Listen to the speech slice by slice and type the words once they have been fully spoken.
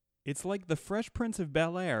It's like the Fresh Prince of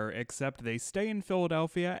Bel-Air, except they stay in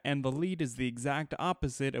Philadelphia and the lead is the exact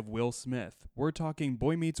opposite of Will Smith. We're talking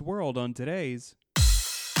Boy Meets World on today's.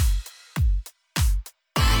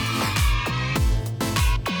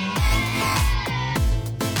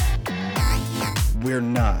 We're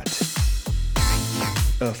not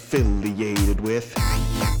affiliated with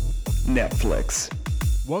Netflix.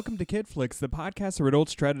 Welcome to Kid Flicks, the podcast where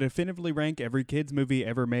adults try to definitively rank every kid's movie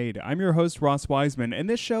ever made. I'm your host, Ross Wiseman, and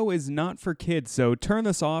this show is not for kids, so turn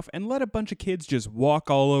this off and let a bunch of kids just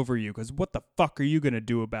walk all over you, because what the fuck are you going to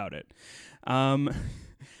do about it?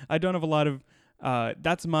 I don't have a lot of...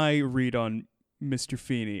 that's my read on Mr.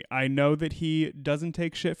 Feeney. I know that he doesn't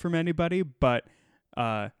take shit from anybody, but...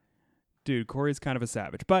 dude, Corey's kind of a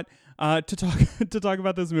savage. But to talk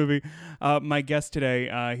about this movie, my guest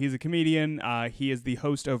today, he's a comedian. He is the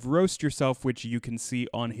host of Roast Yourself, which you can see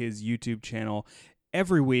on his YouTube channel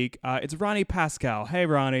every week. It's Ronnie Pascal. Hey,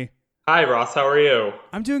 Ronnie. Hi, Ross. How are you?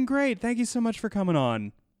 I'm doing great. Thank you so much for coming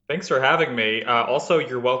on. Thanks for having me. Also,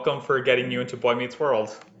 you're welcome for getting you into Boy Meets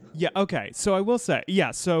World. Yeah, okay. So I will say,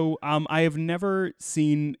 I have never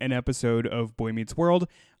seen an episode of Boy Meets World.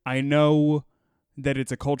 I know that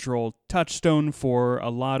it's a cultural touchstone for a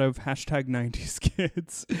lot of hashtag 90s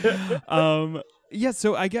kids.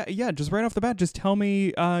 Just right off the bat, just tell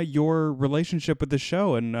me your relationship with the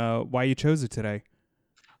show and why you chose it today.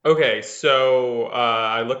 Okay, so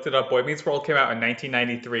I looked it up. Boy Meets World came out in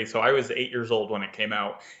 1993, so I was 8 years old when it came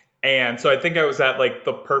out. And so I think I was at like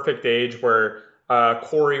the perfect age where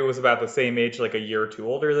Corey was about the same age, like a year or two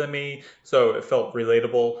older than me. So it felt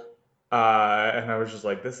relatable. And I was just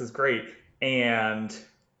like, this is great. And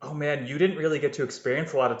oh man, you didn't really get to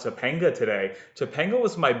experience a lot of Topanga today. Topanga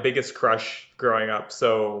was my biggest crush growing up.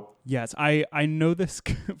 So yes, I know this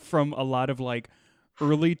from a lot of like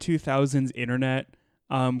early 2000s internet,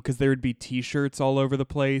 because there would be T-shirts all over the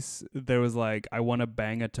place. There was like, I want to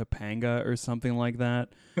bang a Topanga or something like that.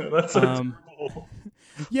 that's so terrible.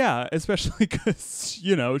 Yeah, especially because,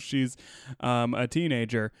 she's a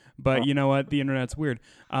teenager. But you know what? The internet's weird.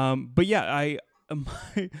 We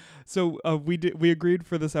agreed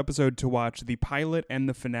for this episode to watch the pilot and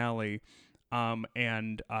the finale.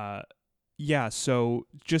 So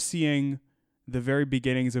just seeing the very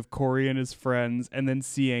beginnings of Corey and his friends and then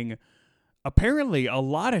seeing apparently a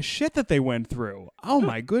lot of shit that they went through. Oh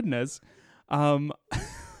my goodness. So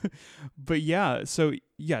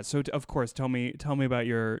of course, tell me about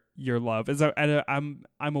your love. I'm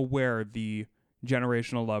aware the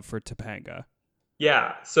generational love for Topanga.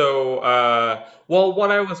 Yeah. So,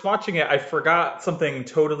 when I was watching it, I forgot something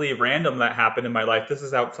totally random that happened in my life. This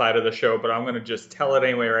is outside of the show, but I'm going to just tell it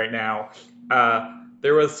anyway right now.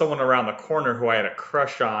 There was someone around the corner who I had a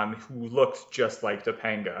crush on who looked just like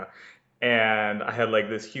Topanga. And I had like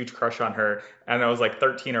this huge crush on her. And I was like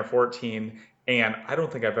 13 or 14. And I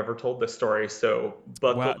don't think I've ever told this story. So,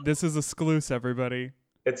 but wow, this is exclusive, everybody.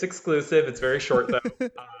 It's exclusive. It's very short though.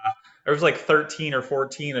 I was like 13 or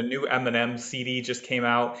 14. A new Eminem CD just came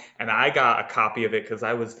out, and I got a copy of it because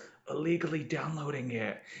I was illegally downloading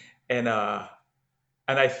it. And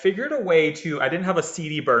I figured a way to. I didn't have a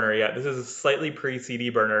CD burner yet. This is a slightly pre-CD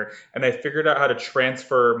burner, and I figured out how to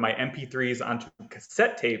transfer my MP3s onto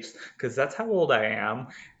cassette tapes because that's how old I am.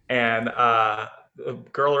 And a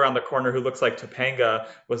girl around the corner who looks like Topanga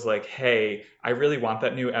was like, "Hey, I really want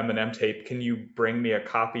that new Eminem tape. Can you bring me a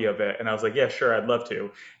copy of it?" And I was like, "Yeah, sure, I'd love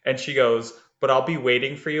to." And she goes, "But I'll be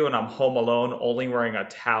waiting for you, and I'm home alone, only wearing a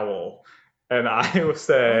towel." And I Oh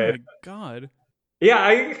said, my god. "Yeah,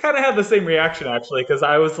 I kind of had the same reaction actually, because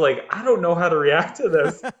I was like, I don't know how to react to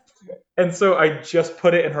this." And so I just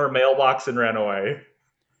put it in her mailbox and ran away.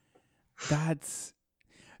 That's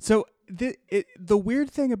so. The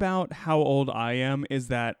weird thing about how old I am is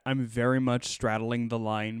that I'm very much straddling the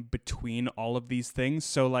line between all of these things.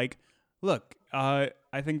 So, like, look, I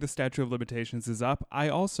think the statute of limitations is up. I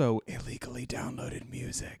also illegally downloaded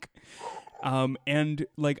music. And,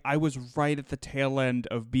 like, I was right at the tail end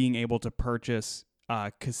of being able to purchase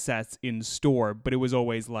cassettes in store, but it was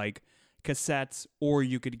always, like, cassettes or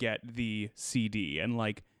you could get the CD. And,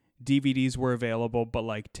 like, DVDs were available, but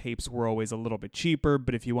like tapes were always a little bit cheaper.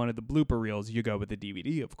 But if you wanted the blooper reels, you go with the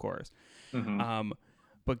DVD, of course. Hmm.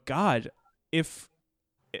 But God, if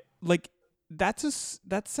like that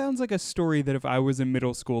sounds like a story that if I was in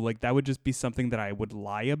middle school, like that would just be something that I would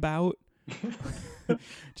lie about.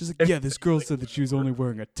 Just like, yeah, this girl said that she was only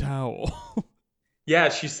wearing a towel. Yeah,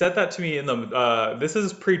 she said that to me in the. This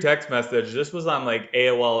is pre-text message. This was on like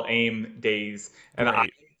AOL AIM days, and I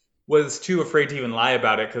Great. was too afraid to even lie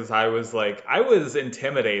about it because I was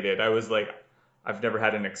intimidated. I was like, I've never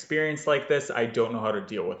had an experience like this. I don't know how to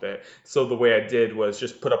deal with it. So the way I did was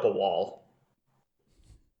just put up a wall.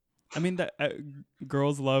 I mean, that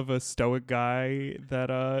girls love a stoic guy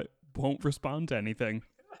that won't respond to anything.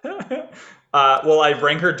 Well, I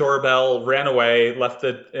rang her doorbell, ran away, left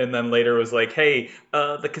it, and then later was like, "Hey,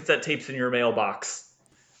 the cassette tape's in your mailbox."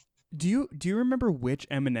 Do you remember which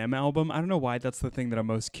Eminem album? I don't know why that's the thing that I'm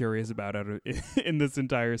most curious about in this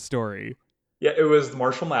entire story. Yeah, it was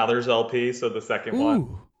Marshall Mathers LP, so the second one.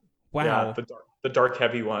 Ooh, Yeah, wow. the dark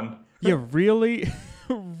heavy one. Yeah, really,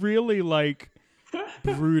 really like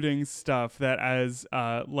brooding stuff that as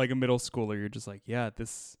like a middle schooler you're just like, yeah,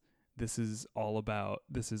 this is all about,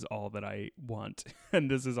 this is all that I want and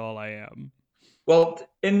this is all I am. Well,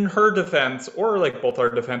 in her defense, or like both our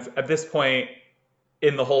defense, at this point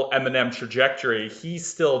in the whole Eminem trajectory, he's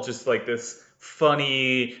still just like this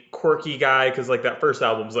funny, quirky guy because like that first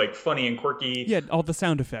album's like funny and quirky. Yeah, all the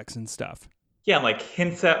sound effects and stuff. Yeah, and like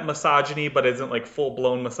hints at misogyny, but isn't like full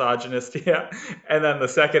blown misogynist yet. And then the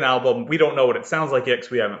second album, we don't know what it sounds like yet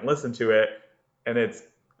because we haven't listened to it. And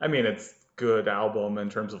I mean, it's good album in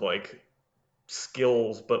terms of like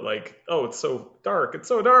skills, but like, oh, it's so dark. It's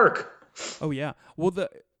so dark. Oh yeah. Well,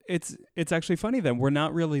 it's actually funny then. We're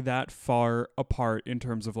not really that far apart in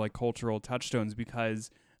terms of like cultural touchstones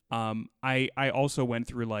because I also went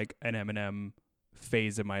through like an Eminem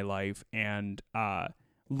phase in my life, and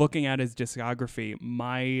looking at his discography,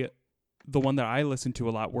 the one that I listened to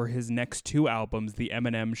a lot were his next two albums, The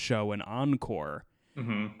Eminem Show and Encore.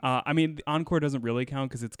 I mean, the Encore doesn't really count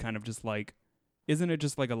because it's kind of just like, isn't it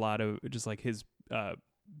just like a lot of just like his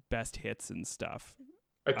best hits and stuff?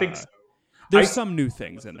 I think so. There's some new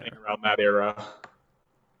things in there. Around that era.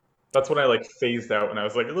 That's when I like phased out and I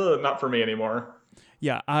was like, ugh, not for me anymore.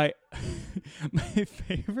 Yeah, I my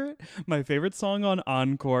favorite song on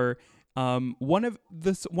Encore, one of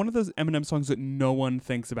those Eminem songs that no one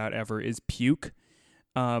thinks about ever is Puke.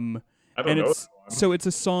 I don't And know. it's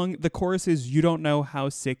a song, the chorus is, "You don't know how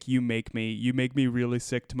sick you make me. You make me really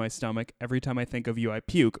sick to my stomach. Every time I think of you, I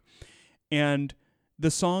puke." And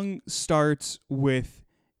the song starts with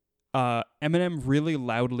Eminem really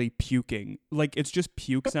loudly puking. Like, it's just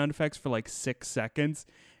puke sound effects for like 6 seconds,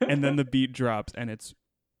 and then the beat drops, and it's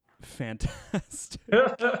fantastic.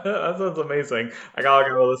 That sounds amazing. I gotta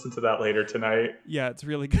go listen to that later tonight. Yeah, it's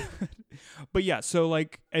really good. But yeah, so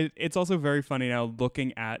like it's also very funny now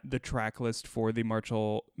looking at the track list for the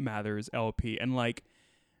Marshall Mathers LP, and like,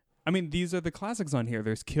 I mean, these are the classics on here.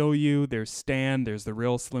 There's Kill You, there's Stan, there's The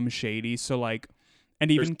Real Slim Shady. So like,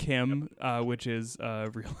 and even Kim, which is a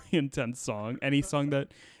really intense song. Any song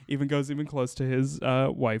that even goes even close to his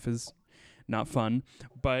wife is not fun.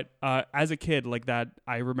 But as a kid, like that,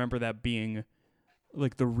 I remember that being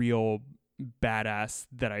like the real badass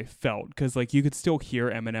that I felt, because like you could still hear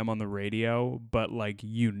Eminem on the radio, but like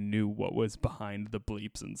you knew what was behind the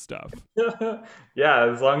bleeps and stuff.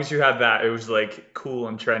 Yeah, as long as you had that, it was like cool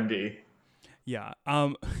and trendy. Yeah.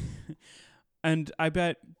 And I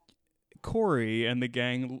bet Corey and the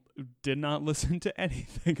gang did not listen to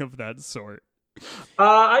anything of that sort.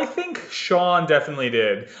 I think Sean definitely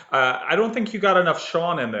did. I don't think you got enough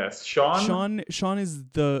Sean in this. Sean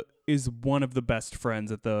is one of the best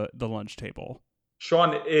friends at the lunch table.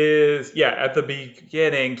 Sean is, yeah, at the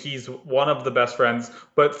beginning, he's one of the best friends,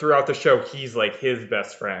 but throughout the show, he's like his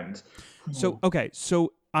best friend. So, okay,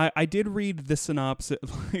 so I did read the synopsis,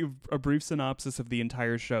 a brief synopsis of the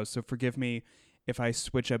entire show, so forgive me if I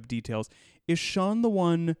switch up details. Is Sean the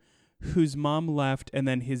one whose mom left and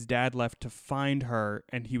then his dad left to find her,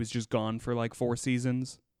 and he was just gone for like 4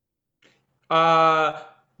 seasons?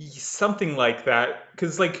 Something like that.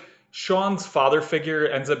 Because, like, Sean's father figure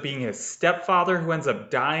ends up being his stepfather, who ends up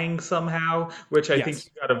dying somehow, which I think Yes.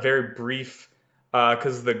 you got a very brief,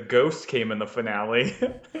 because the ghost came in the finale.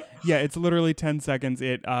 Yeah, it's literally 10 seconds.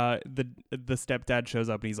 The stepdad shows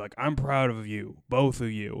up and he's like, "I'm proud of you, both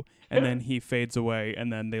of you." And then he fades away,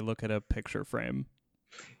 and then they look at a picture frame.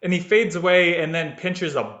 And he fades away and then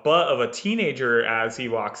pinches a butt of a teenager as he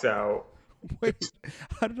walks out. Wait,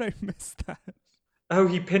 how did I miss that? Oh,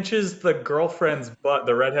 he pinches the girlfriend's butt,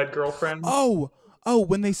 the redhead girlfriend. Oh,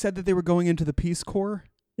 when they said that they were going into the Peace Corps?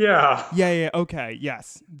 Yeah. Yeah, okay,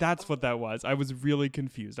 yes. That's what that was. I was really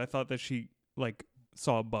confused. I thought that she, like,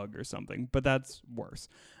 saw a bug or something, but that's worse.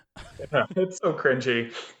 Yeah, it's so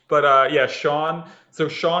cringy. But yeah, Sean,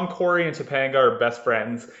 Corey, and Topanga are best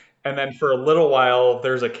friends. And then for a little while,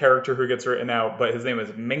 there's a character who gets written out, but his name is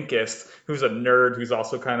Minkus, who's a nerd who's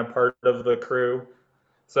also kind of part of the crew.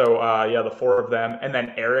 So yeah, the four of them, and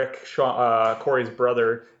then Eric, Corey's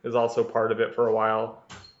brother, is also part of it for a while.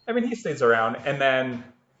 I mean, he stays around, and then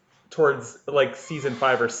towards like season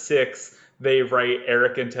 5 or 6, they write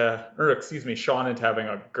Sean into having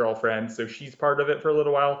a girlfriend, so she's part of it for a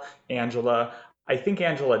little while. Angela, I think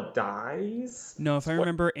Angela dies. No, if I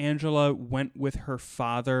remember, Angela went with her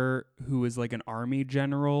father, who was like an army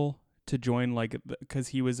general, to join, like, because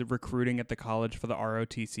he was recruiting at the college for the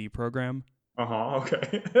ROTC program.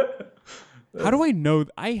 Okay. How do I know?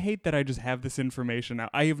 I hate that I just have this information now.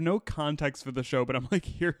 I have no context for the show, but I'm like,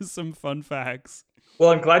 here's some fun facts. Well,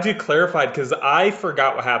 I'm glad you clarified because I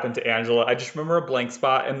forgot what happened to Angela. I just remember a blank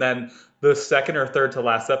spot, and then the second or third to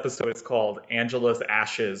last episode, it's called Angela's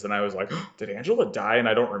Ashes, and I was like, did Angela die? And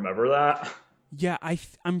I don't remember that. Yeah,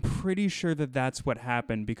 I'm pretty sure that that's what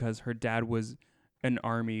happened because her dad was an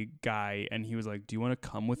army guy, and he was like, "Do you want to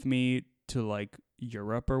come with me to like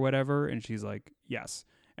Europe or whatever?" And she's like, "Yes."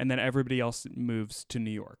 And then everybody else moves to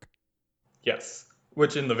New York. Yes,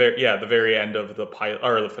 which in the very end of the pilot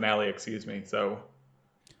or the finale, excuse me. So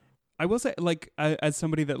I will say, like, as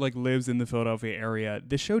somebody that like lives in the Philadelphia area,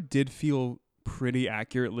 this show did feel pretty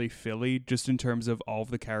accurately Philly, just in terms of all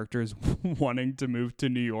of the characters wanting to move to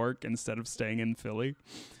New York instead of staying in Philly.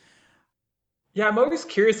 yeah, I'm always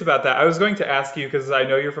curious about that. I was going to ask you because I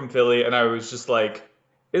know you're from Philly, and I was just like,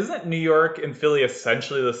 isn't New York and Philly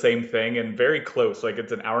essentially the same thing and very close? Like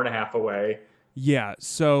it's an hour and a half away. Yeah,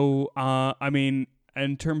 so I mean,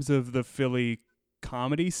 in terms of the Philly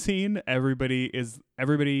comedy scene, everybody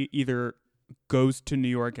either goes to New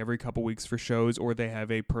York every couple weeks for shows, or they have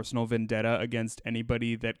a personal vendetta against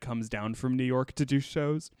anybody that comes down from New York to do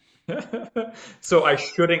shows. So I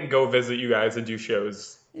shouldn't go visit you guys and do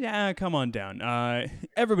shows. Yeah, come on down.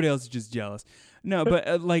 Everybody else is just jealous. No,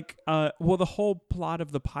 but well, the whole plot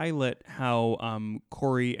of the pilot, how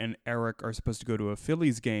Corey and Eric are supposed to go to a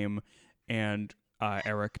Phillies game, and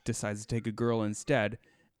Eric decides to take a girl instead.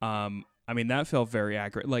 I mean, that felt very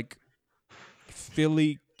accurate. Like,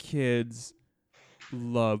 Philly kids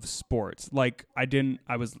love sports. Like, I'm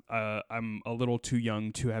a little too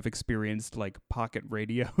young to have experienced like pocket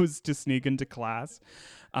radios to sneak into class.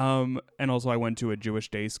 And also I went to a Jewish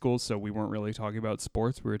day school, so we weren't really talking about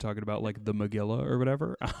sports. We were talking about like the Megillah or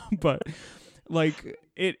whatever. But like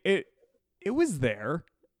it was there.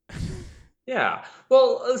 Yeah.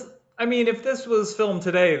 Well, I mean, if this was filmed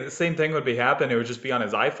today, the same thing would be happening. It would just be on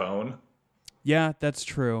his iPhone. Yeah, that's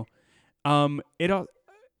true. It all.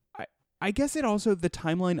 I guess it also, the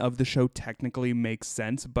timeline of the show technically makes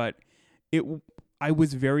sense, but I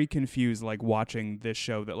was very confused, like, watching this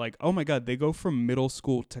show that, like, oh my God, they go from middle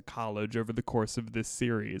school to college over the course of this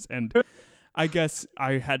series. And I guess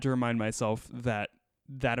I had to remind myself that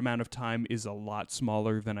that amount of time is a lot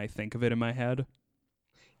smaller than I think of it in my head.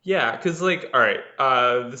 Yeah, because like, all right,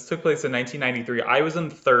 this took place in 1993. I was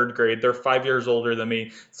in third grade. They're 5 years older than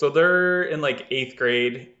me, so they're in like eighth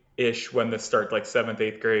grade ish when this starts, like seventh,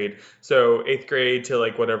 eighth grade. So eighth grade to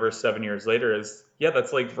like whatever 7 years later is. Yeah,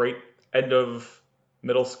 that's like right end of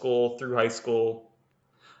middle school through high school.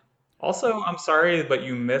 Also, I'm sorry, but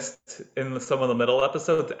you missed in some of the middle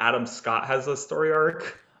episodes. Adam Scott has a story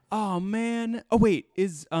arc. Oh man. Oh wait,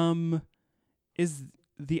 is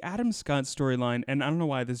the Adam Scott storyline, and I don't know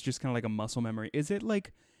why this is just kind of like a muscle memory. Is it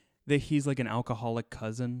like that he's like an alcoholic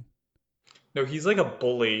cousin? No, he's like a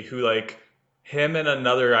bully who like him and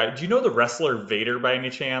another guy. Do you know the wrestler Vader by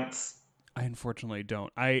any chance? I unfortunately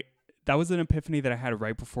don't. That was an epiphany that I had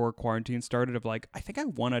right before quarantine started of like, I think I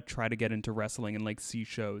want to try to get into wrestling and like see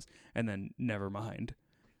shows, and then never mind.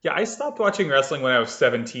 Yeah, I stopped watching wrestling when I was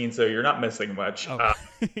 17, so you're not missing much. Oh.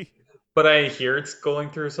 But I hear it's going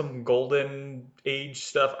through some golden age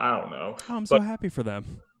stuff. I don't know. Oh, I'm so But happy for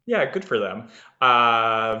them. yeah, good for them.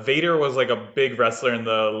 Vader was like a big wrestler in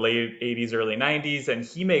the late 80s, early 90s, and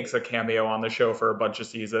he makes a cameo on the show for a bunch of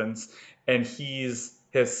seasons. And his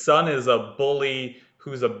son is a bully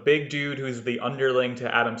who's a big dude who's the underling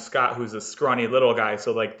to Adam Scott, who's a scrawny little guy.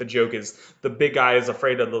 So like the joke is the big guy is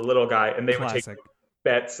afraid of the little guy, and they would take Classic.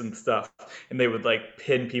 bets and stuff, and they would like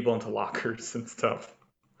pin people into lockers and stuff.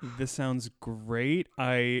 This sounds great.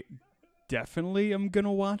 I definitely am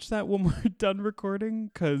gonna watch that when we're done recording,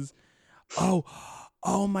 because oh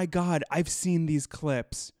my God, I've seen these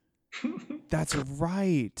clips. That's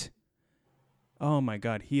right. Oh my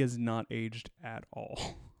God, he has not aged at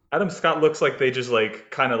all. Adam Scott looks like they just like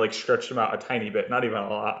kind of like stretched him out a tiny bit, not even a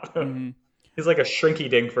lot. Mhm. He's like a shrinky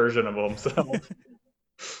dink version of himself.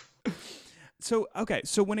 So okay,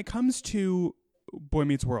 so when it comes to Boy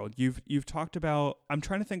Meets World, you've talked about. I'm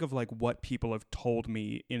trying to think of like what people have told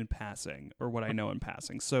me in passing, or what I know in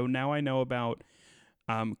passing. So now I know about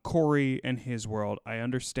Corey and his world. I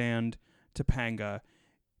understand Topanga.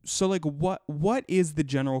 So like, what is the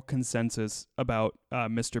general consensus about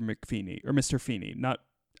Mr. McFeeney or Mr. Feeney? Not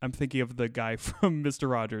I'm thinking of the guy from Mr.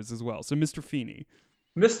 Rogers as well. So Mr. Feeney.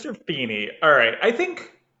 Mr. Feeney. All right. I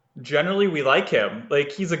think generally we like him.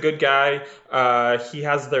 Like he's a good guy. He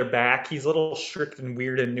has their back. He's a little strict and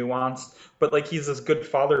weird and nuanced, but like he's this good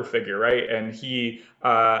father figure, right? And he,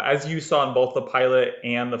 as you saw in both the pilot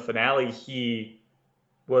and the finale, he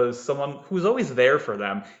was someone who was always there for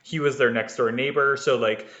them. He was their next door neighbor. So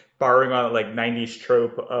like borrowing on like 90s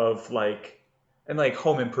trope of like, and like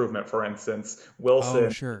Home Improvement, for instance, Oh, Wilson.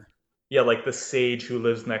 sure. Yeah, like the sage who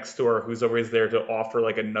lives next door, who's always there to offer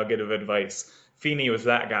like a nugget of advice. Feeney was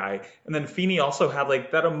that guy. And then Feeney also had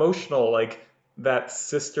like that emotional, like that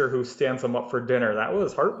sister who stands him up for dinner. That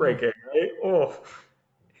was Oh. heartbreaking, right? Oh,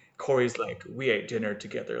 Corey's like, we ate dinner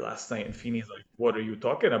together last night. And Feeney's like, what are you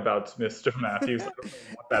talking about, Mr. Matthews? I don't know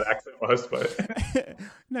what that accent was, but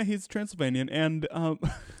No, he's Transylvanian, and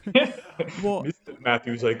well, Mr.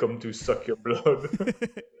 Matthews, I come to suck your blood.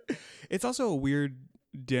 it's also a weird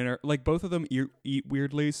dinner. Like both of them eat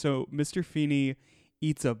weirdly. So Mr. Feeney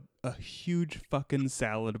eats a huge fucking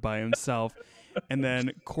salad by himself, and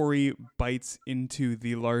then Corey bites into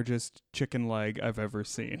the largest chicken leg I've ever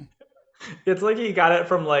seen. It's like he got it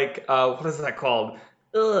from like what is that called?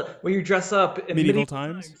 When you dress up in Medieval medieval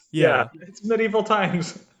times, times. Yeah, yeah. it's medieval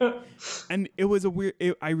times. And it was a weird.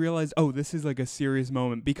 I realized, oh, this is like a serious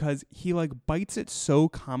moment because he like bites it so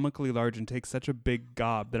comically large and takes such a big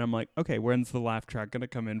gob that I'm like, okay, when's the laugh track gonna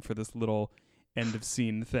come in for this little end of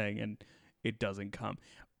scene thing? And it doesn't come.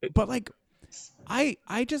 But like,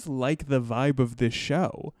 I just like the vibe of this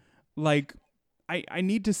show. Like, I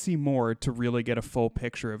need to see more to really get a full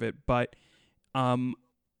picture of it. But um,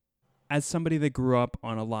 as somebody that grew up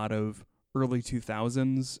on a lot of early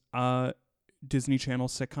 2000s Disney Channel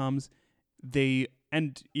sitcoms, they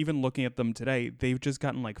and even looking at them today, they've just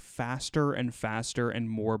gotten like faster and faster and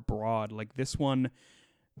more broad. Like this one,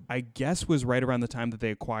 I guess was right around the time that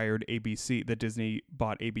they acquired ABC, that Disney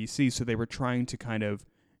bought ABC, so they were trying to kind of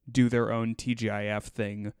do their own TGIF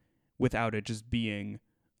thing without it just being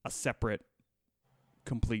a separate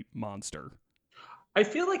complete monster. I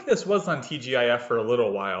feel like this was on TGIF for a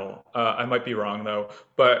little while. I might be wrong though,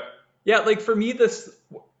 but yeah, like for me, this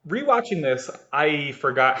rewatching this, I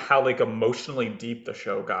forgot how like emotionally deep the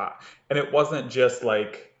show got, and it wasn't just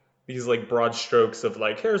like these like broad strokes of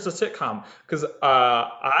like here's a sitcom. Because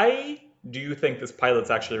I do think this pilot's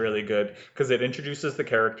actually really good because it introduces the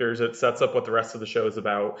characters, it sets up what the rest of the show is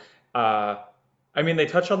about. Uh, I mean, they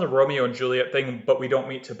touch on the Romeo and Juliet thing, but we don't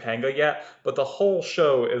meet Topanga yet. But the whole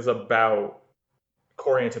show is about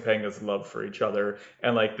Corey and Topanga's love for each other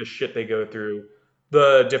and like the shit they go through.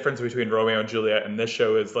 The difference between Romeo and Juliet and this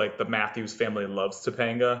show is like the Matthews family loves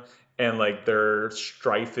Topanga and like their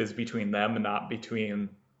strife is between them and not between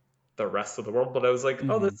the rest of the world. But I was like,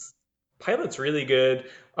 oh, Hmm. this pilot's really good.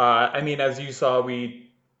 I mean, as you saw, we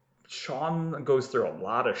Sean goes through a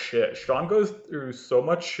lot of shit. Sean goes through so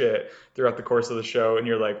much shit throughout the course of the show, and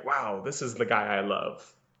you're like, wow, this is the guy I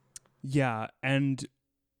love. Yeah, and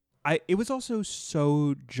it was also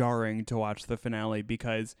so jarring to watch the finale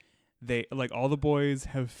because they like all the boys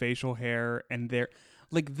have facial hair and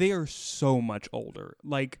they are so much older.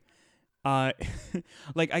 Like uh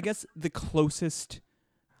like I guess the closest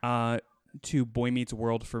uh to Boy Meets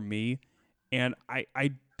World for me, and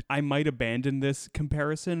I might abandon this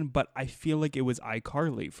comparison, but I feel like it was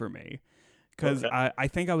iCarly for me because Okay. I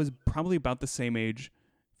think I was probably about the same age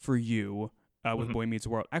for you with Mhm. Boy Meets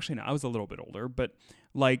World. Actually, no, I was a little bit older, but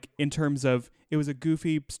like in terms of it was a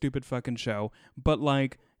goofy, stupid fucking show, but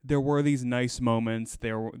like there were these nice moments.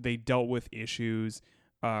 They dealt with issues.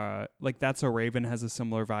 Like That's a Raven has a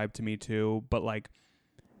similar vibe to me too, but like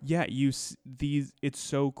yeah, these. It's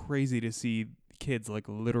so crazy to see kids like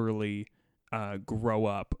literally grow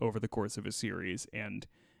up over the course of a series, and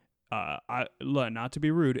not to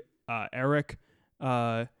be rude, Eric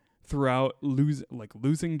uh, throughout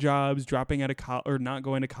losing jobs, dropping out of or not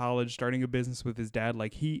going to college, starting a business with his dad.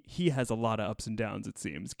 Like he has a lot of ups and downs. It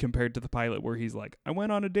seems compared to the pilot where he's like, I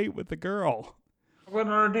went on a date with the girl. I went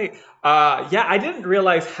on a date. Yeah, I didn't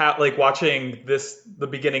realize how like watching this the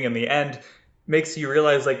beginning and the end makes you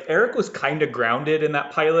realize like Eric was kind of grounded in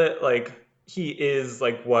that pilot. Like he is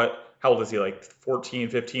like what how old is he like 14,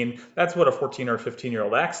 15? That's what a 14 or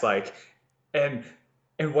 15-year-old acts like. And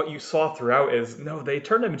and what you saw throughout is no, they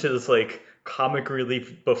turned him into this like comic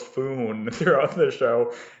relief buffoon throughout the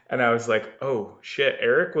show. And I was like, "Oh shit,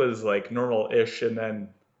 Eric was like normal-ish and then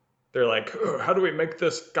they're like, "Ugh, how do we make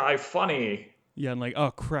this guy funny?" Yeah, and like,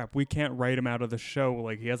 oh crap, we can't write him out of the show.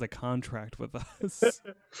 Like he has a contract with us.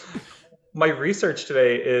 my research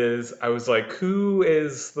today is I was like, who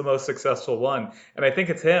is the most successful one? And I think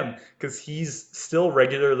it's him because he's still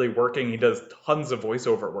regularly working. He does tons of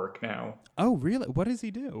voiceover work now. Oh, really? What does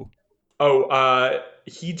he do? Oh,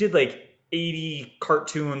 he did like 80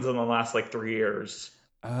 cartoons in the last like 3 years.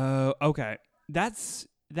 Okay. That's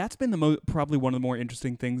been the probably one of the more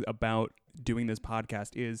interesting things about doing this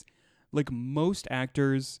podcast is like most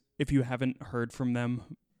actors, if you haven't heard from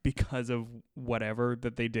them because of whatever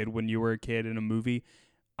that they did when you were a kid in a movie,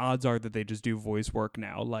 odds are that they just do voice work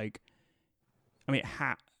now. Like, I mean,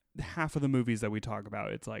 half of the movies that we talk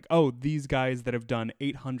about, it's like, oh, these guys that have done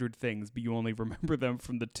 800 things, but you only remember them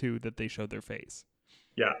from the two that they showed their face.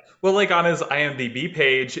 Yeah. Well, like on his IMDb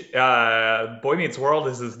page, Boy Meets World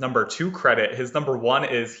is his number two credit. His number one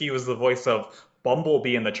is he was the voice of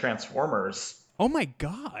Bumblebee in the Transformers. Oh my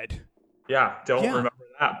God. Yeah, don't Yeah. remember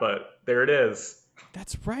that, but there it is.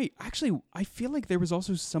 That's right. Actually, I feel like there was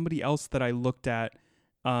also somebody else that I looked at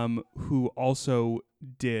who also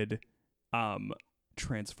did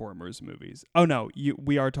Transformers movies. Oh no,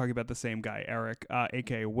 we are talking about the same guy, Eric,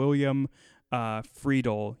 aka William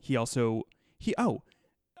Friedle.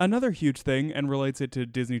 Another huge thing and relates it to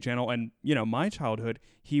Disney Channel and my childhood.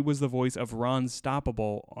 He was the voice of Ron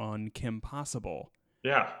Stoppable on Kim Possible.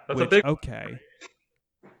 Yeah, that's a big. Okay.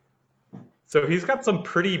 So he's got some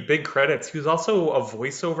pretty big credits. He was also a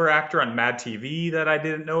voiceover actor on Mad TV that I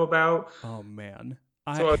didn't know about. Oh man.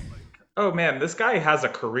 So I was like, oh man, this guy has a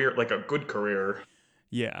career, like a good career.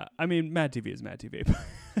 Yeah, I mean, Mad TV is Mad TV.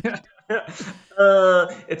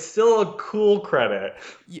 It's still a cool credit.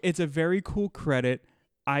 It's a very cool credit.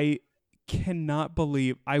 I cannot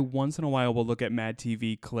believe I once in a while will look at Mad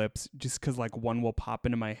TV clips just because like one will pop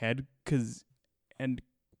into my head. And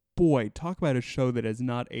boy, talk about a show that has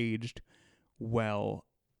not aged well.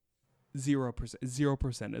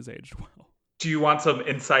 0% has aged well. Do you want some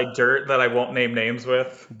inside dirt that I won't name names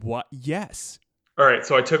with? What? Yes. All right,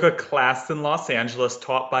 so I took a class in Los Angeles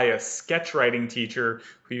taught by a sketch writing teacher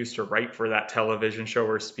who used to write for that television show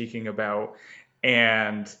we're speaking about.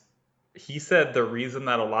 And he said the reason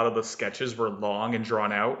that a lot of the sketches were long and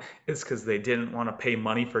drawn out is because they didn't want to pay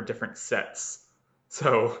money for different sets.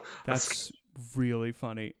 So that's really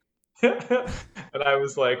funny. And I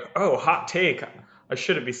was like, oh, hot take. I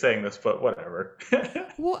shouldn't be saying this, but whatever.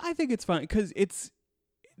 Well, I think it's fine because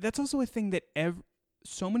that's also a thing that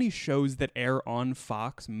so many shows that air on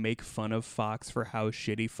Fox make fun of Fox for how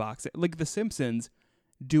shitty Fox is. Like The Simpsons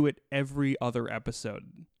do it every other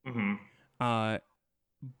episode. Mm-hmm.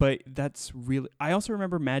 But that's really... I also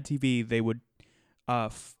remember Mad TV, they would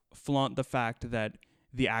flaunt the fact that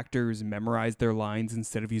the actors memorized their lines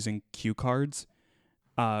instead of using cue cards.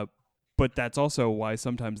 But that's also why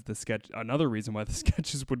sometimes another reason why the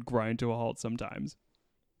sketches would grind to a halt sometimes.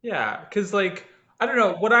 Yeah, because like, I don't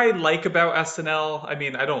know, what I like about SNL, I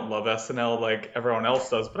mean, I don't love SNL like everyone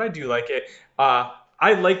else does, but I do like it.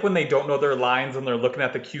 I like when they don't know their lines and they're looking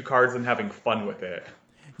at the cue cards and having fun with it.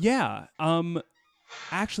 Yeah.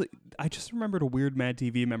 Actually, I just remembered a weird Mad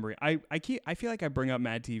TV memory. I feel like I bring up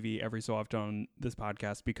Mad TV every so often on this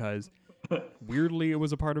podcast because weirdly it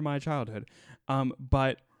was a part of my childhood.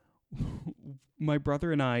 But my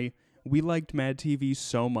brother and we liked Mad TV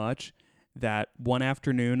so much that one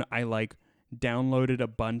afternoon I downloaded a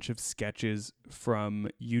bunch of sketches from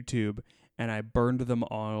YouTube and I burned them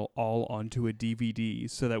all onto a DVD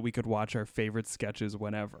so that we could watch our favorite sketches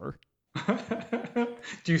whenever.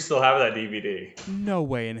 Do you still have that DVD? No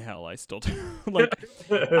way in hell I still do.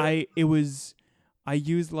 I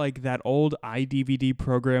used like that old iDVD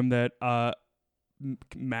program that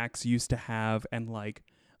Max used to have, and like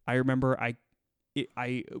I remember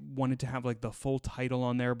I wanted to have like the full title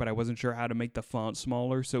on there, but I wasn't sure how to make the font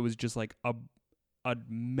smaller, so it was just like a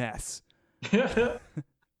mess.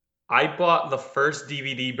 I bought the first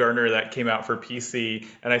DVD burner that came out for PC,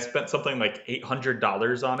 and I spent something like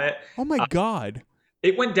 $800 on it. Oh my God.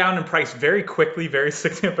 It went down in price very quickly, very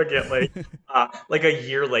significantly. Like a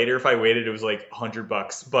year later, if I waited, it was like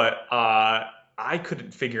 $100. But I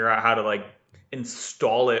couldn't figure out how to like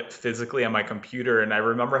install it physically on my computer, and I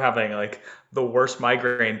remember having like the worst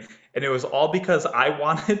migraine, and it was all because I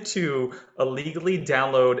wanted to illegally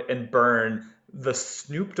download and burn the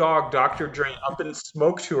Snoop Dogg Dr. Dre Up in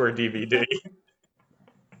Smoke Tour DVD.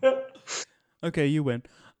 Okay, you win.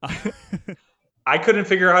 I couldn't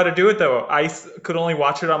figure out how to do it though. I could only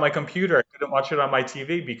watch it on my computer. I couldn't watch it on my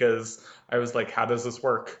TV because I was like, how does this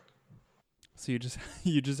work? So you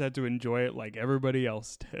just had to enjoy it like everybody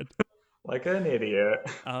else did. Like an idiot.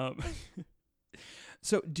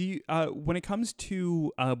 So do you when it comes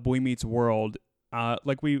to Boy Meets World,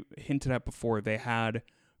 like we hinted at before, they had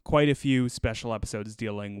quite a few special episodes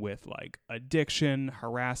dealing with like addiction,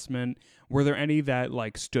 harassment. Were there any that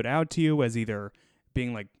like stood out to you as either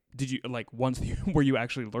being like, did you like ones where you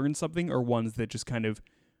actually learned something, or ones that just kind of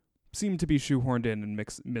seemed to be shoehorned in and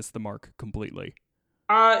missed the mark completely?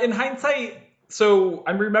 In hindsight, so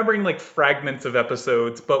I'm remembering like fragments of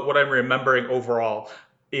episodes, but what I'm remembering overall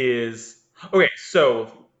is okay.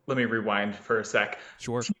 So let me rewind for a sec.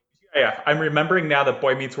 Sure. TGIF. I'm remembering now that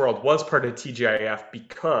Boy Meets World was part of TGIF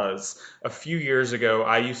because a few years ago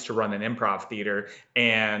I used to run an improv theater,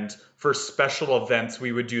 and for special events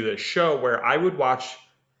we would do this show where I would watch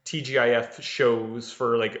TGIF shows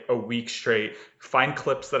for like a week straight, find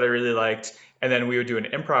clips that I really liked, and then we would do an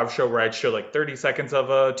improv show where I'd show like 30 seconds of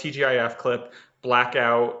a TGIF clip,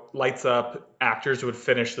 blackout, lights up, actors would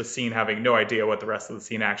finish the scene having no idea what the rest of the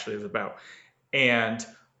scene actually is about. And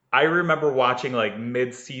I remember watching like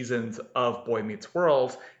mid seasons of Boy Meets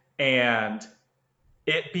World and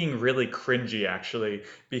it being really cringy actually,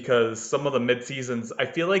 because some of the mid seasons I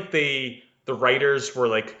feel like the writers were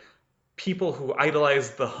like people who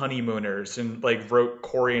idolized the honeymooners and like wrote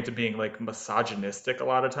Corey into being like misogynistic a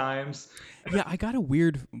lot of times. Yeah, I got a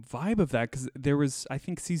weird vibe of that because there was, I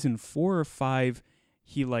think, season 4 or 5,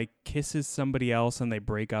 he like kisses somebody else and they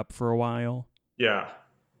break up for a while. Yeah.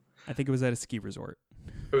 I think it was at a ski resort.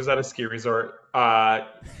 It was at a ski resort. Yeah,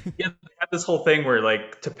 they had this whole thing where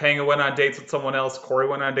like Topanga went on dates with someone else, Corey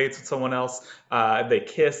went on dates with someone else. They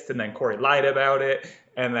kissed, and then Corey lied about it,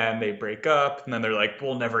 and then they break up, and then they're like,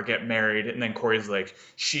 "We'll never get married," and then Corey's like,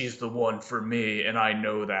 "She's the one for me, and I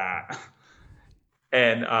know that."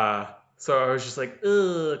 And so I was just like,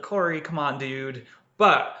 "Ugh, Corey, come on, dude."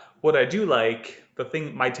 But what I do like,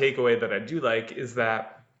 my takeaway that I do like is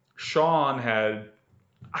that Sean had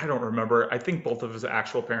I don't remember. I think both of his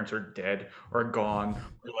actual parents are dead or gone,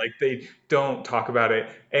 or like they don't talk about it.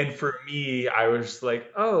 And for me, I was just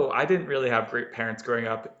like, oh, I didn't really have great parents growing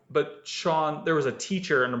up. But Sean, there was a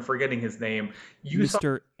teacher, and I'm forgetting his name. You saw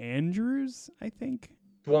Mr. Andrews, I think.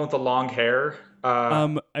 the one with the long hair.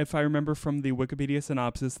 If I remember from the Wikipedia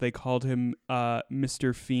synopsis, they called him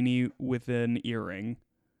Mr. Feeney with an earring.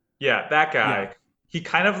 Yeah, that Yeah. guy. He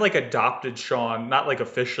kind of like adopted Sean, not like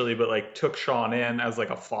officially, but like took Sean in as like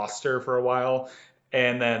a foster for a while.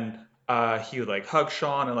 And then he would like hug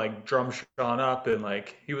Sean and like drum Sean up, and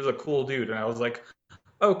like he was a cool dude. And I was like,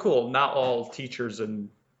 oh, cool. Not all teachers and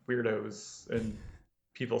weirdos and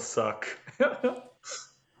people suck.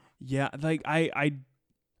 Yeah, like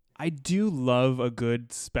I do love a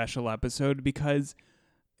good special episode because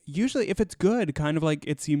usually if it's good, kind of like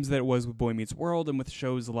it seems that it was with Boy Meets World and with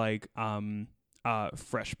shows like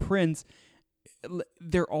Fresh Prince,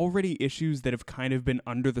 they're already issues that have kind of been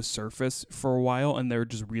under the surface for a while, and they're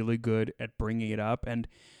just really good at bringing it up. And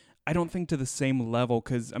I don't think to the same level,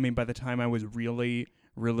 because I mean, by the time I was really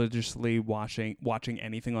religiously watching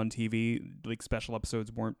anything on TV, like special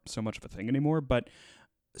episodes weren't so much of a thing anymore. But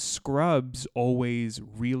Scrubs always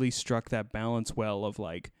really struck that balance well of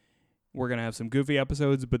like, we're gonna have some goofy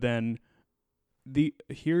episodes, but then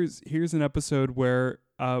here's an episode where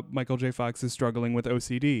Michael J. Fox is struggling with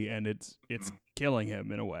OCD and it's killing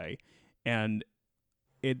him in a way, and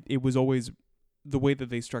it was always the way that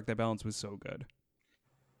they struck that balance was so good.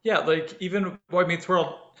 Yeah, like even Boy Meets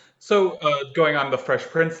World. So going on the Fresh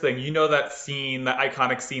Prince thing, you know that scene, that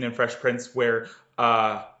iconic scene in Fresh Prince where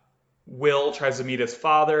Will tries to meet his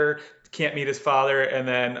father, can't meet his father, and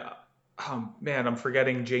then, oh man, I'm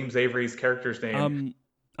forgetting James Avery's character's name.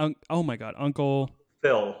 Oh my God, Uncle.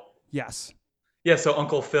 Phil. Yes. Yeah, so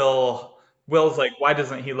Uncle Phil, Will's like, why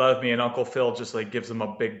doesn't he love me? And Uncle Phil just like gives him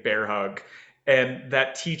a big bear hug. And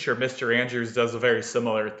that teacher, Mr. Andrews, does a very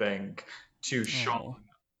similar thing to Sean.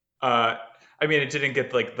 Oh. Uh, I mean, it didn't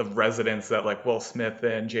get like the resonance that like Will Smith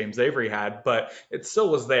and James Avery had, but it still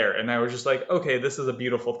was there. And I was just like, okay, this is a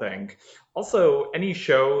beautiful thing. Also, any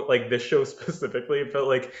show like this show specifically, it felt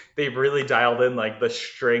like they really dialed in like the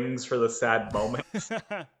strings for the sad moments.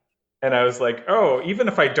 And I was like, oh, even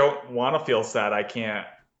if I don't want to feel sad, I can't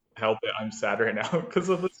help it. I'm sad right now because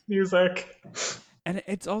of this music. And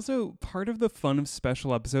it's also part of the fun of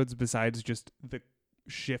special episodes, besides just the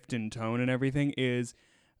shift in tone and everything, is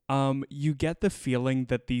you get the feeling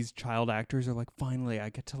that these child actors are like, finally, I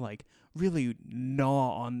get to like really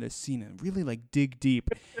gnaw on this scene and really like dig deep.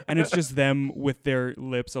 And it's just them with their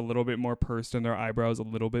lips a little bit more pursed and their eyebrows a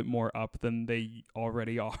little bit more up than they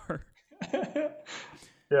already are.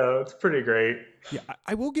 Yeah, it's pretty great. Yeah,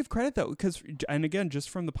 I will give credit though, because, and again, just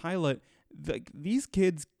from the pilot, these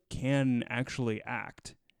kids can actually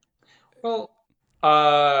act. Well,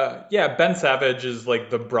 yeah, Ben Savage is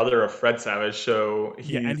like the brother of Fred Savage, so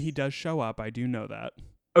Yeah, and he does show up. I do know that.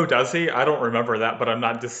 Oh, does he? I don't remember that, but I'm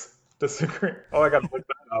not disagreeing. Oh, I gotta look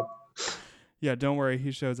that up. Yeah, don't worry,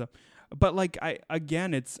 he shows up. But like I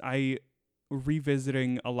again, it's I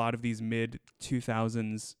revisiting a lot of these mid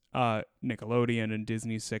 2000s Nickelodeon and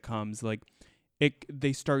Disney sitcoms like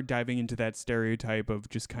they start diving into that stereotype of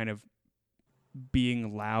just kind of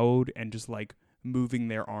being loud and just like moving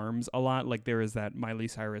their arms a lot. Like there is that Miley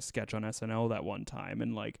Cyrus sketch on SNL that one time,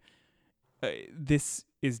 and like this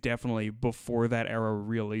is definitely before that era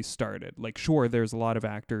really started. Like, sure, there's a lot of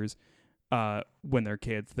actors when they're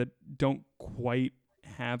kids that don't quite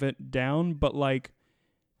have it down, but like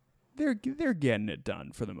they're getting it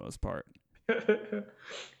done for the most part.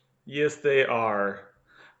 Yes, they are.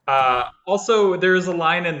 Also, there's a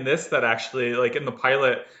line in this that actually, like in the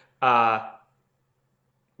pilot, uh,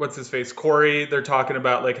 what's his face? Corey, they're talking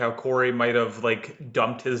about like how Corey might have like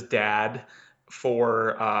dumped his dad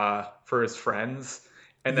for his friends.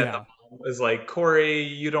 And then the Yeah. mom is like, Corey,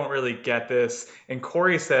 you don't really get this. And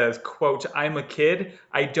Corey says, quote, I'm a kid.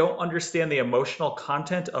 I don't understand the emotional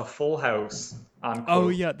content of Full House, Oh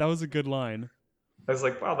unquote. yeah, that was a good line. I was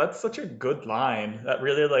like, wow, that's such a good line. That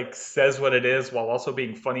really like says what it is while also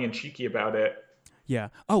being funny and cheeky about it. Yeah.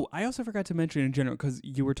 Oh, I also forgot to mention in general because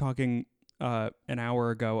you were talking an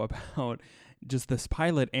hour ago about just this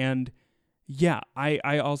pilot, and yeah,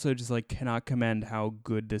 I also just like cannot commend how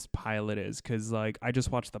good this pilot is because like I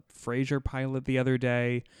just watched the Frasier pilot the other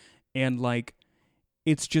day, and like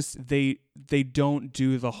it's just they don't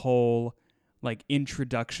do the whole like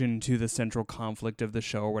introduction to the central conflict of the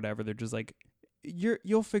show or whatever. They're just like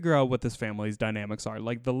you'll figure out what this family's dynamics are.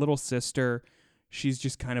 Like the little sister, she's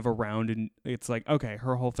just kind of around, and it's like okay,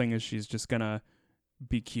 her whole thing is she's just gonna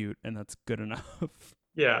be cute, and that's good enough.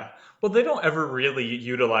 Yeah. Well, they don't ever really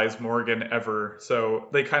utilize Morgan ever. So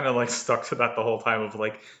they kind of like stuck to that the whole time of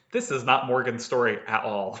like, this is not Morgan's story at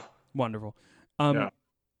all. Wonderful. Yeah. Um,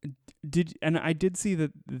 did and I did see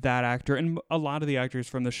that actor and a lot of the actors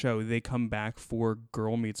from the show they come back for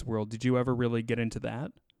Girl Meets World. Did you ever really get into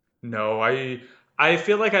that? No, I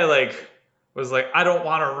feel like I like was like I don't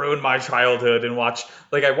want to ruin my childhood and watch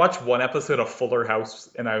like I watched one episode of Fuller House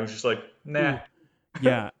and I was just like, nah. Ooh,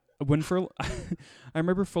 yeah. When for I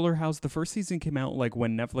remember Fuller House, the first season came out like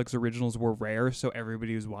when Netflix originals were rare, so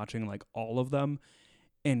everybody was watching like all of them.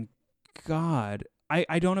 And God,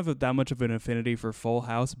 I don't have that much of an affinity for Full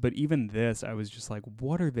House, but even this, I was just like,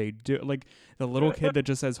 what are they doing? Like the little kid that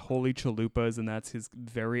just says "Holy chalupas" and that's his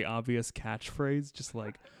very obvious catchphrase. Just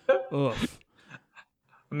like, ugh.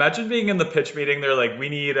 Imagine being in the pitch meeting. They're like, we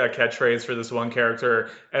need a catchphrase for this one character,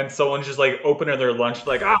 and someone's just like opening their lunch,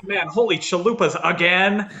 like, oh man, holy chalupas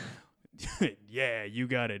again. Yeah, you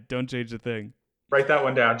got it. Don't change a thing. Write that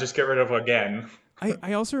one down. Just get rid of again.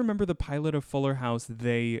 I also remember the pilot of Fuller House.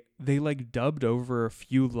 They like dubbed over a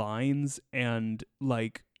few lines and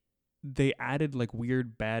like they added like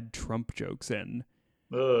weird bad Trump jokes in.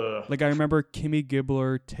 Ugh. Like I remember Kimmy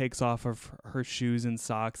Gibbler takes off of her shoes and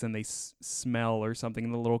socks and they smell or something.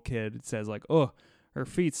 And the little kid says like, "Oh, her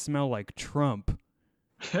feet smell like Trump."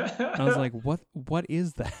 And I was like, "What? What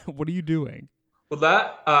is that? What are you doing?" Well,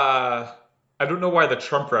 that I don't know why the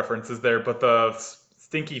Trump reference is there, but the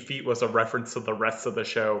stinky feet was a reference to the rest of the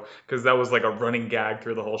show because that was like a running gag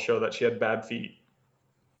through the whole show that she had bad feet.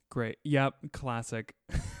 Great. Yep. Classic.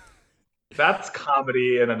 That's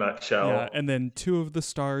comedy in a Yeah. nutshell. And then two of the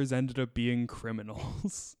stars ended up being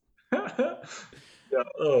criminals. Yeah.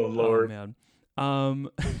 Oh Oh Lord. man. Um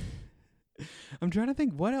I'm trying to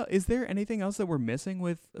think what else is there anything else that we're missing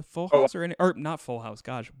with Full Oh, House or not Full House,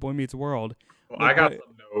 gosh, Boy Meets World. I Like got what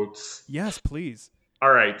some notes. yes, please.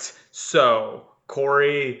 All right. So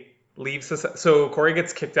Corey leaves his. So Corey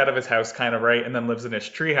gets kicked out of his house, kind of right, and then lives in his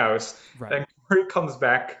treehouse. Right. Then Corey comes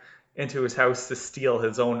back into his house to steal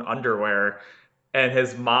his own underwear, and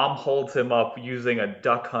his mom holds him up using a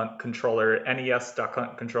Duck Hunt controller, NES Duck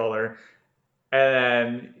Hunt controller,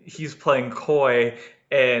 and he's playing coy,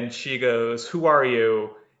 and she goes, "Who are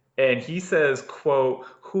you?" And he says, "Quote,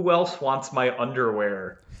 who else wants my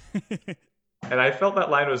underwear?" And I felt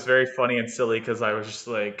that line was very funny and silly because I was just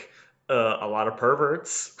like, a lot of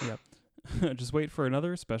perverts. Yep. Just wait for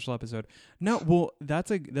another special episode. No, well,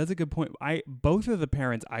 that's a good point. I both of the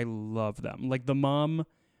parents, I love them. Like the mom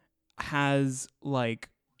has like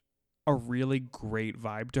a really great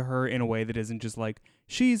vibe to her in a way that isn't just like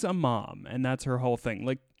she's a mom and that's her whole thing.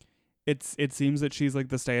 Like it seems that she's like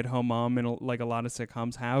the stay-at-home mom and like a lot of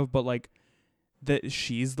sitcoms have, but like that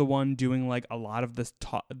she's the one doing like a lot of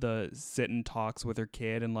the sit and talks with her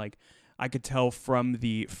kid, and like I could tell from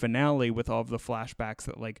the finale with all of the flashbacks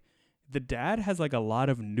that like the dad has like a lot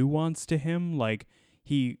of nuance to him. Like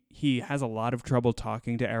he has a lot of trouble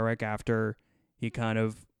talking to Eric after he kind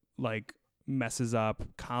of like messes up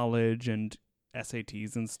college and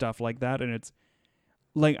SATs and stuff like that. And it's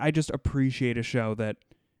like, I just appreciate a show that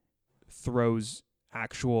throws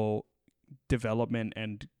actual development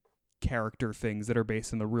and character things that are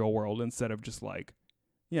based in the real world instead of just like,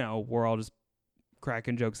 we're all just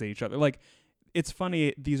cracking jokes at each other. Like, it's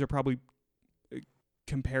funny, these are probably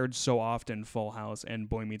compared so often, Full House and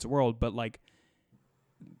Boy Meets World, but like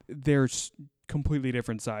there's completely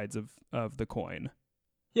different sides of the coin.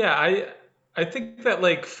 Yeah, I think that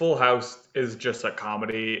like Full House is just a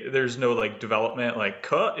comedy. There's no like development, like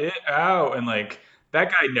cut it out, and like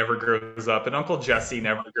that guy never grows up, and Uncle Jesse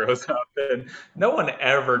never grows up, and no one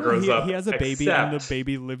ever No, grows up he has a baby, and the except.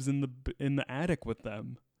 baby lives in the attic with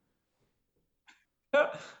them.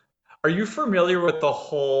 Are you familiar with the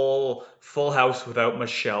whole Full House without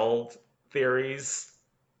Michelle theories?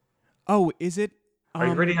 Oh, is it? Are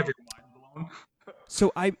you ready to Um, have your mind blown?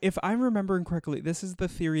 so if I'm remembering correctly, this is the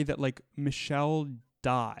theory that like Michelle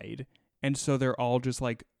died, and so they're all just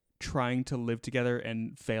like trying to live together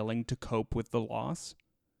and failing to cope with the loss.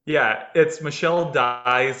 Yeah, it's Michelle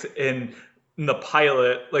dies in the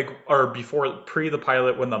pilot, like or before pre the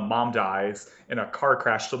pilot when the mom dies in a car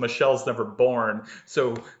crash. So Michelle's never born.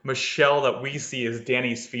 So Michelle that we see is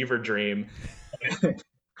Danny's fever dream.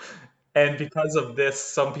 And because of this,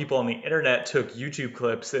 some people on the internet took YouTube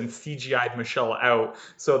clips and CGI'd Michelle out.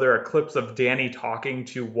 So there are clips of Danny talking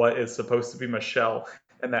to what is supposed to be Michelle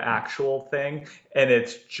and the actual thing. And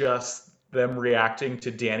it's just them reacting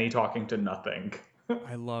to Danny talking to nothing.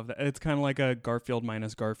 I love that. It's kind of like a Garfield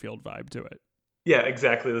minus Garfield vibe to it. Yeah,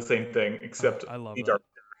 exactly the same thing, Oh, except I love way that.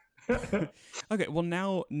 darker. Okay, well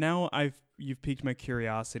now you've piqued my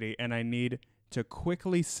curiosity, and I need to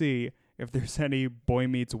quickly see if there's any Boy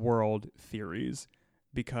Meets World theories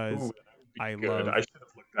because Ooh, that would be I good. I love. should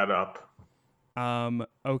have looked that up.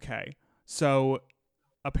 Okay, so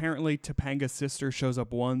apparently Topanga's sister shows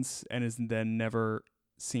up once and is then never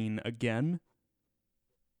seen again.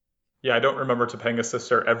 Yeah, I don't remember Topanga's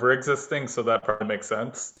sister ever existing, so that probably makes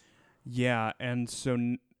sense. Yeah, and so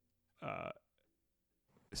uh,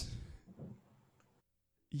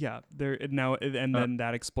 yeah, there now, and Uh, then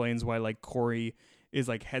that explains why like Corey is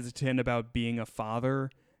like hesitant about being a father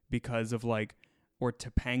because of like, or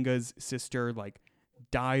Topanga's sister like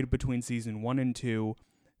died between season 1 and 2,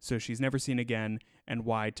 so she's never seen again, and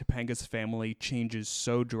why Topanga's family changes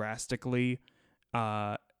so drastically,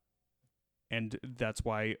 uh, and that's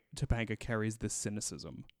why Topanga carries this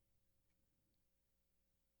cynicism.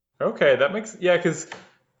 okay, that makes yeah, because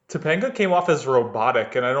Topanga came off as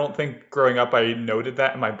robotic, and I don't think growing up I noted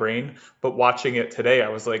that in my brain. But watching it today, I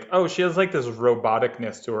was like, oh, she has like this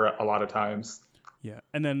roboticness to her a lot of times. Yeah,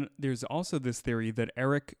 and then there's also this theory that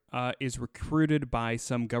Eric is recruited by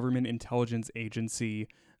some government intelligence agency,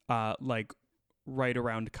 like right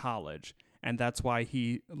around college, and that's why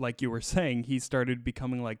he, like you were saying, he started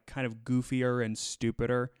becoming like kind of goofier and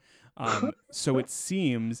stupider. So it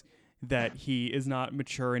seems that he is not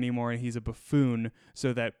mature anymore, and he's a buffoon,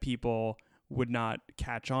 so that people would not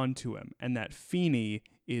catch on to him, and that Feeney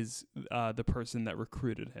is the person that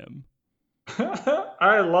recruited him.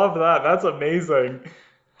 I love that. That's amazing.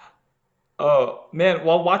 Oh man,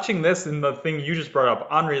 while watching this and the thing you just brought up,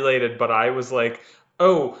 unrelated, but I was like,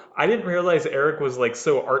 oh, I didn't realize Eric was like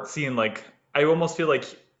so artsy and like I almost feel like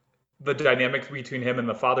the dynamic between him and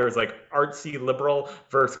the father is like artsy liberal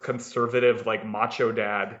versus conservative like macho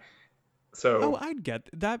dad. Oh, So I'd get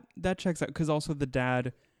that. That checks out because also the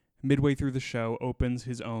dad, midway through the show, opens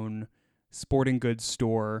his own sporting goods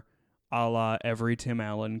store, a la every Tim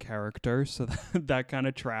Allen character. So that kind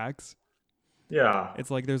of tracks. yeah, It's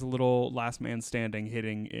like there's a little last man standing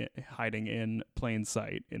hiding in plain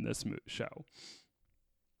sight in this show.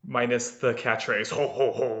 minus the catchphrase ho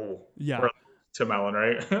ho ho. Yeah, Or Tim Allen,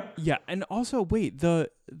 right? yeah, and also wait, the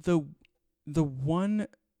one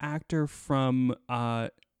actor from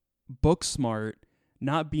Booksmart,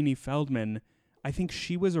 not Beanie Feldman. I think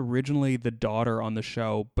she was originally the daughter on the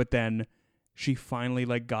show, but then she finally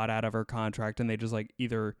like got out of her contract, and they just like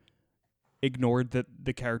either ignored that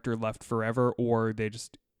the character left forever, or they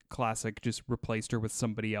just classic just replaced her with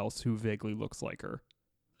somebody else who vaguely looks like her.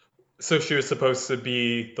 So she was supposed to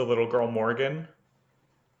be the little girl Morgan.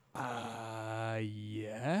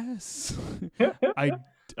 Yes. I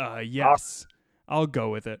Ah, yes. I'll go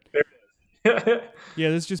with it. there it is. Yeah,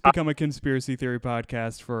 this just become a conspiracy theory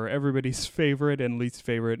podcast for everybody's favorite and least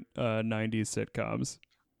favorite 90s sitcoms.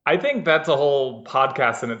 I think that's a whole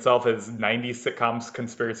podcast in itself is 90s sitcoms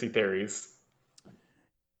conspiracy theories.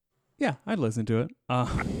 Yeah, I'd listen to it.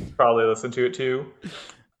 Probably listen to it too.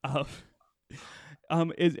 Uh,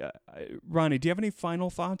 Is Ronnie, do you have any final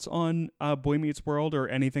thoughts on Boy Meets World or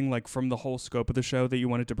anything like from the whole scope of the show that you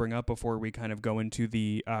wanted to bring up before we kind of go into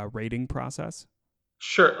the rating process?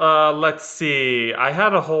 Sure. Let's see. I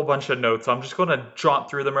had a whole bunch of notes. I'm just going to jaunt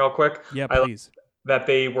through them real quick. Yeah, I like please. that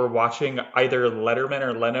they were watching either Letterman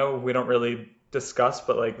or Leno. We don't really discuss,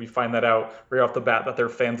 but like we find that out right off the bat that they're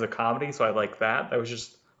fans of comedy. So I like that. That was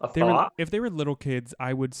just a They were thought. if they were little kids,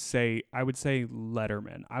 I would say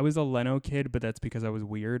Letterman. I was a Leno kid, but that's because I was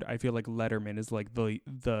weird. I feel like Letterman is like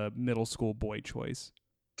the middle school boy choice.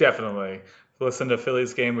 Definitely. Listen to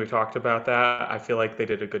Phillies game. We talked about that. I feel like they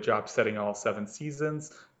did a good job setting all 7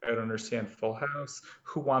 seasons. I don't understand Full House.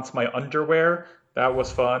 Who Wants My Underwear? That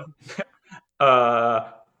was fun.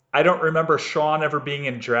 Uh, I don't remember Sean ever being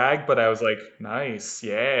in drag, but I was like, nice,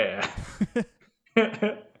 yeah.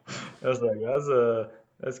 I was like,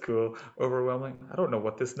 that's cool. Overwhelming. I don't know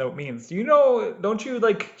what this note means. Do you know, don't you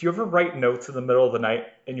like, do you ever write notes in the middle of the night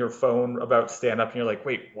in your phone about stand up and you're like,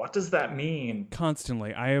 wait, what does that mean?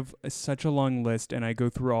 Constantly. I have such a long list, and I go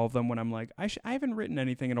through all of them when I'm like, I haven't written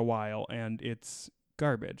anything in a while, and it's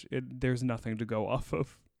garbage. There's nothing to go off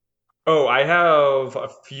of. Oh, I have a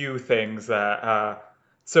few things that,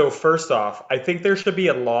 so first off, I think there should be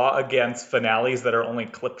a law against finales that are only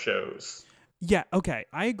clip shows. Yeah, okay.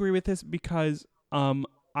 I agree with this because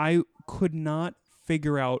I could not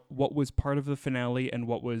figure out what was part of the finale and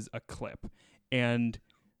what was a clip. And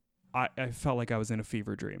I felt like I was in a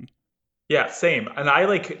fever dream. Yeah, same. And I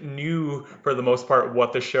like knew for the most part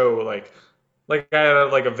what the show like I had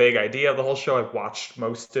like a vague idea of the whole show. I watched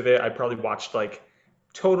most of it. I probably watched like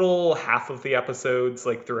total half of the episodes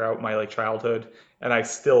like throughout my like childhood, and I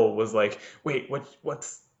still was like, wait,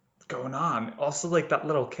 what's going on? Also, like that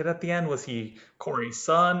little kid at the end, was he Corey's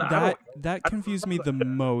son? That confused me the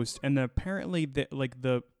most, and apparently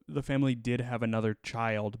the family did have another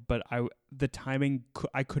child, but the timing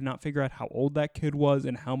I could not figure out how old that kid was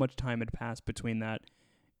and how much time had passed between that.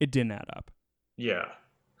 It didn't add up. Yeah.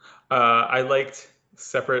 I liked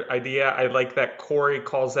separate idea. I like that Corey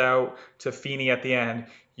calls out to Feeney at the end.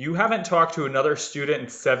 You haven't talked to another student in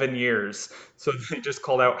 7 years. So they just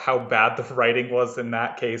called out how bad the writing was in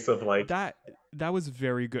that case of like, That was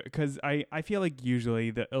very good because I feel like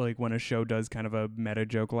usually like when a show does kind of a meta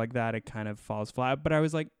joke like that, it kind of falls flat. But I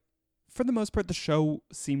was like, for the most part, the show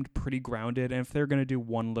seemed pretty grounded, and if they're gonna do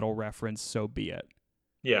one little reference, so be it.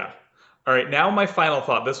 yeah. All right, now my final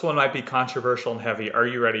thought. This one might be controversial and heavy. Are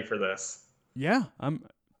you ready for this? Yeah, I'm.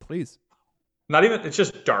 Please. Not even, it's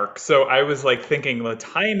just dark. So I was like thinking the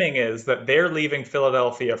timing is that they're leaving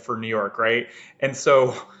Philadelphia for New York, right? And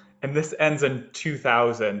so, and this ends in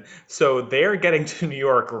 2000. So they're getting to New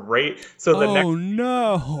York, right? So the next Oh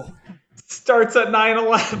no! starts at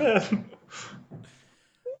 9/11.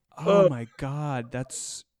 Oh my God,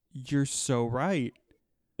 you're so right,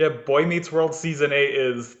 Yeah, Boy Meets World season 8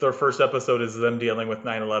 is their first episode is them dealing with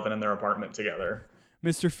 9/11 in their apartment together.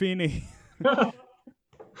 Mr. Feeney.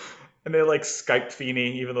 And they like Skyped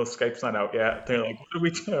Feeney, even though Skype's not out yet. They're like, what do we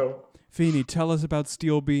do? Feeney, tell us about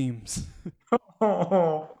steel beams.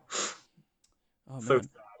 Oh, Oh so man. sad,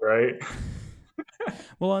 right?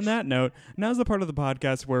 Well, on that note, now's the part of the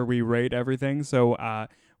podcast where we rate everything. So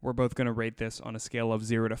we're both going to rate this on a scale of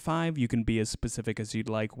 0 to 5. You can be as specific as you'd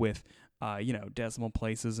like with, decimal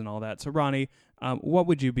places and all that. So, Ronnie, what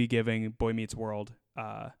would you be giving Boy Meets World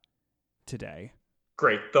today?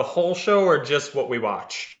 Great. The whole show or just what we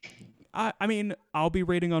watch? I mean, I'll be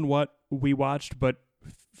rating on what we watched, but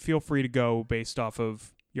feel free to go based off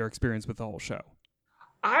of your experience with the whole show.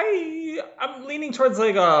 I'm leaning towards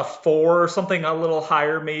like a 4 or something a little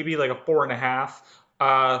higher, maybe like a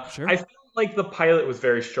 4.5. Sure. I feel like the pilot was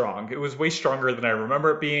very strong. It was way stronger than I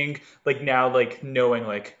remember it being. Like now, like knowing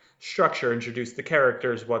like structure, introduce the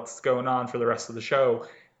characters, what's going on for the rest of the show,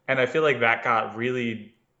 and I feel like that got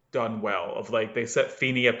really done well. Of like they set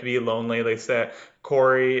Feeney up to be lonely, they set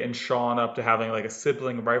Corey and Sean up to having like a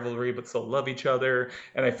sibling rivalry, but still love each other,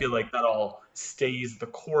 and I feel like that all stays the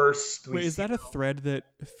course. We Wait, is see, that a thread that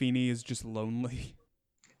Feeney is just lonely?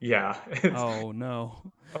 yeah. Oh,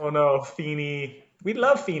 no. Oh no, Feeney. We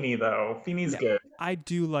love Feeney though. Feeney's Yeah, good. I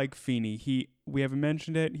do like Feeney. We haven't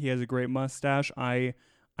mentioned it. He has a great mustache. I'm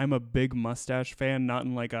a big mustache fan, not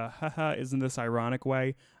in like a haha, isn't this ironic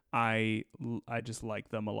way. I just like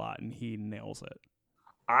them a lot, and he nails it.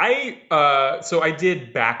 So I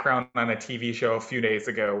did background on a TV show a few days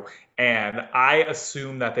ago, and I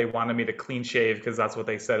assumed that they wanted me to clean shave because that's what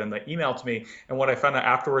they said in the email to me. And what I found out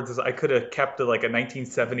afterwards is I could have kept like a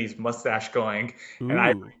 1970s mustache going, and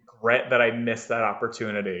I Ooh, regret that I missed that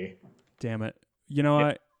opportunity. damn it. You know Yeah.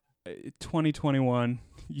 what? 2021,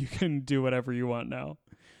 you can do whatever you want now.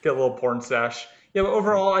 get a little porn stash. Yeah, but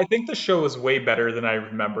overall, I think the show is way better than I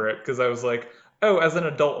remember it because I was like, oh, as an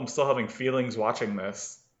adult, I'm still having feelings watching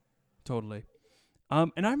this. Totally.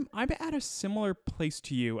 And I'm at a similar place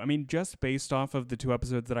to you. I mean, just based off of the 2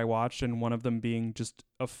 episodes that I watched, and one of them being just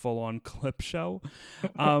a full-on clip show.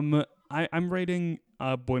 I'm rating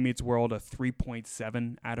Boy Meets World a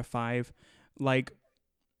 3.7 out of 5. Like,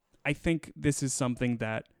 I think this is something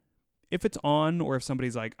that if it's on, or if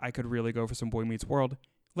somebody's like, I could really go for some Boy Meets World,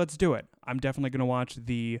 let's do it. I'm definitely gonna watch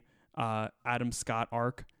the Adam Scott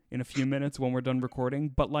arc in a few minutes when we're done recording.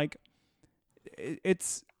 But like,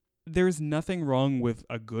 it's there's nothing wrong with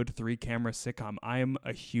a good 3-camera sitcom. I am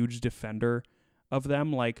a huge defender of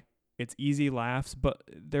them. Like, it's easy laughs, but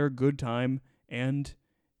they're a good time, and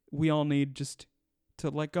we all need just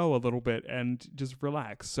to let go a little bit and just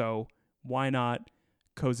relax. So why not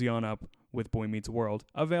cozy on up with Boy Meets World,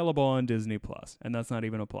 available on Disney Plus, and that's not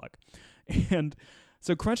even a plug. And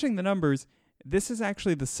so, crunching the numbers, this is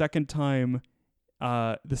actually the second time,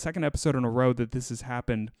 the second episode in a row that this has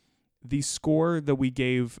happened. The score that we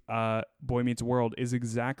gave Boy Meets World is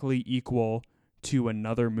exactly equal to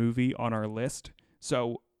another movie on our list.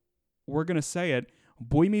 So we're going to say it.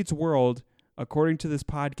 Boy Meets World, according to this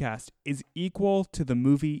podcast, is equal to the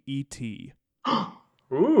movie E.T.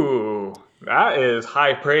 Ooh, that is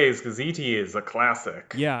high praise because E.T. is a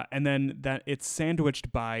classic. Yeah, and then that it's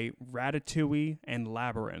sandwiched by Ratatouille and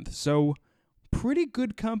Labyrinth. So pretty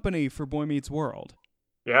good company for Boy Meets World.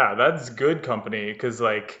 Yeah, that's good company because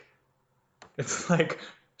like it's like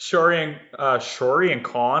Shori and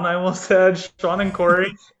Khan, I almost said Sean and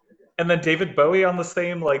Corey, and then David Bowie on the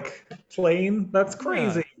same like plane. That's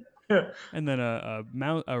crazy. Yeah. And then a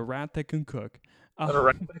rat that can cook. And a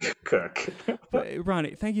rat cook. But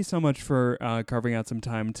Ronnie, thank you so much for carving out some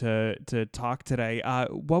time to talk today.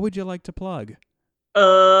 What would you like to plug?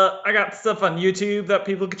 I got stuff on YouTube that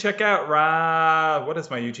people can check out. What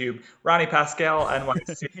is my YouTube? Ronnie Pascal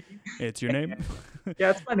NYC. It's your name?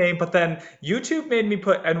 Yeah, it's my name. But then YouTube made me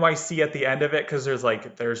put NYC at the end of it because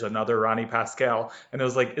there's another Ronnie Pascal, and it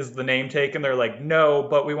was like, is the name taken? They're like, no,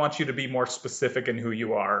 but we want you to be more specific in who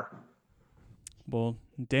you are. Well,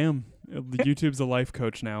 damn, YouTube's a life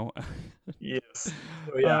coach now. Yes.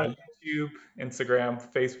 So yeah, YouTube, Instagram,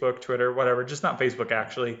 Facebook, Twitter, whatever. Just not Facebook,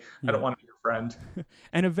 actually. Yeah. I don't want to be your friend.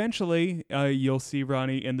 And eventually, you'll see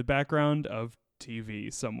Ronnie in the background of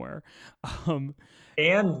TV somewhere.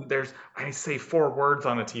 And I say 4 words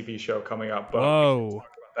on a TV show coming up, but we don't talk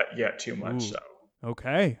about that yet too much. So.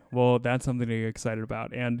 Okay, well, that's something to get excited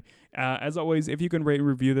about. And as always, if you can rate and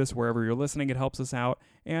review this wherever you're listening, it helps us out.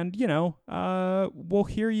 And, we'll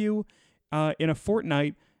hear you in a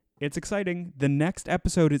fortnight. It's exciting. The next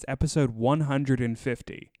episode is episode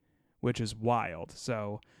 150, which is wild.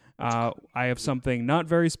 So I have something not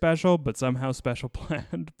very special, but somehow special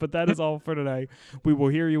planned. But that is all for today. We will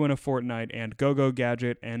hear you in a fortnight, and go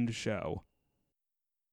Gadget end show.